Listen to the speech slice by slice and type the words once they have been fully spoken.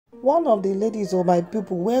One of the ladies of my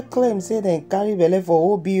people wey claim say dem carry belle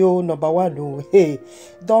for OBO number 1 o, hey,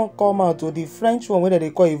 don come out to the French one wey dem dey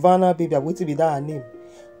call Ivana baby, wetin be that her name,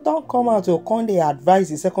 don come out to come dey advise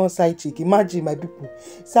the second side chick. Imagine my people,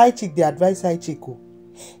 side chick dey advise side chick o.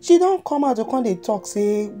 She don come out to come dey talk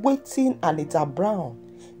say wetin Anita Brown,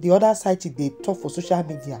 the other side chick, dey talk for social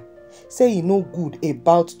media, say e no good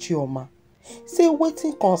about Chioma. Say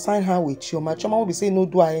wetin concern her with Chioma wey be say no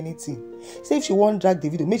do her anything. Say if she wan drag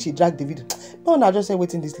Davido, make she drag Davido. No, na just say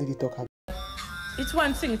wetin this lady talk. It's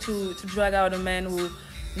one thing to drag out a man who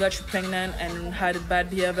got you pregnant and had a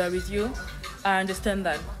bad behavior with you. I understand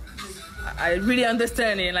that. I really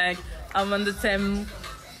understand it. Like, I'm on the same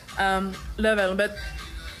level. But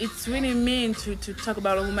it's really mean to talk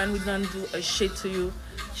about a woman who doesn't do a shit to you.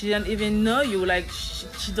 She doesn't even know you. Like,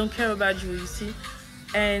 she don't care about you, you see?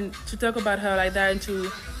 And to talk about her like that and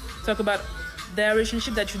to talk about their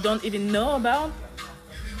relationship that you don't even know about,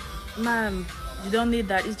 man, you don't need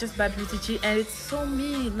that. It's just bad publicity, and it's so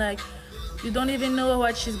mean. Like, you don't even know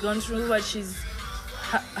what she's gone through, what she's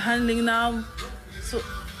handling now. So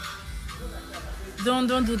don't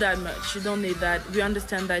do that much. You don't need that. We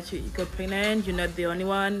understand that you got pregnant. You're not the only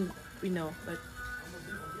one. We know, but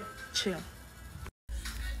chill.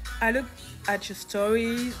 I look at your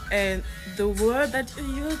stories and the word that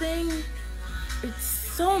you're using, it's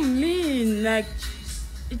so mean. Like,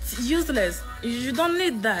 it's useless. You don't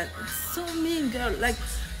need that. It's so mean, girl. Like,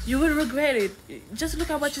 you will regret it. Just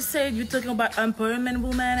look at what you said. You're talking about empowerment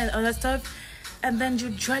woman and all that stuff, and then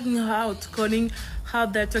you're dragging her out, calling how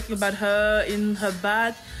they're talking about her in her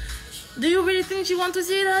back. Do you really think she wants to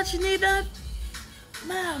see that? She need that?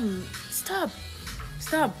 Ma'am, stop.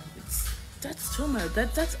 That's too much.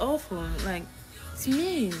 That's awful. Like, it's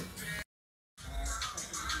mean.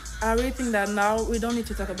 I really think that now we don't need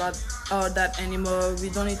to talk about all that anymore.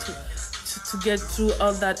 We don't need to get through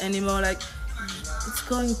all that anymore. Like, it's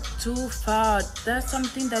going too far. That's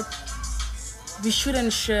something that we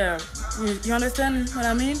shouldn't share. You understand what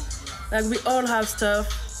I mean? Like, we all have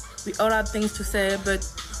stuff. We all have things to say, but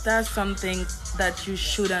that's something that you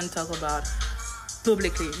shouldn't talk about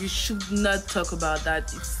publicly. You should not talk about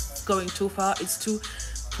that. It's going too far. It's too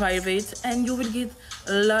private, and you will get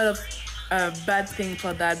a lot of bad thing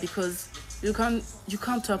for that, because you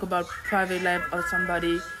can't talk about private life of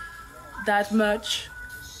somebody that much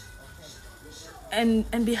and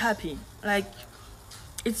be happy. Like,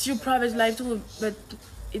 it's your private life too, but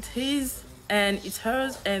it's his and it's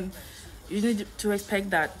hers, and you need to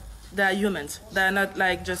respect that. They're humans. They're not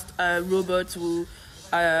like just robots who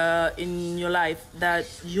in your life. They're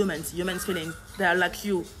humans feeling. They're like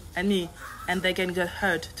you and me, and they can get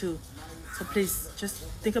hurt too. So please, just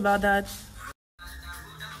think about that.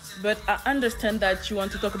 But I understand that you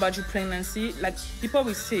want to talk about your pregnancy. Like, people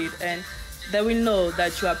will see it, and they will know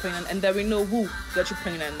that you are pregnant, and they will know who got you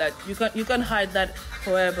pregnant. That you can't hide that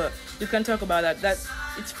forever. You can talk about that. That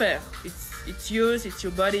it's fair. It's yours. It's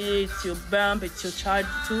your body. It's your bump. It's your child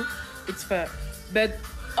too. It's fair. But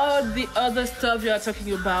all the other stuff you are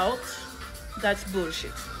talking about, that's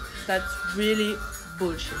bullshit. That's really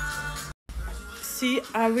bullshit. See,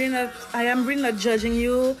 I am really not judging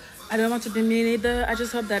you. I don't want to be mean either. I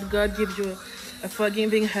just hope that God gives you a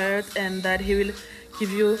forgiving heart, and that He will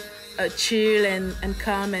give you a chill and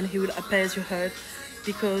calm, and He will appease your heart,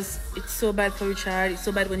 because it's so bad for your child. It's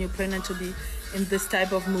so bad when you're pregnant to be in this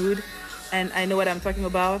type of mood. And I know what I'm talking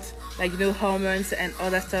about. Like, hormones and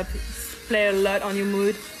all that stuff play a lot on your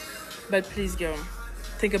mood. But please, girl,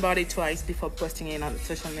 think about it twice before posting it on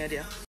social media.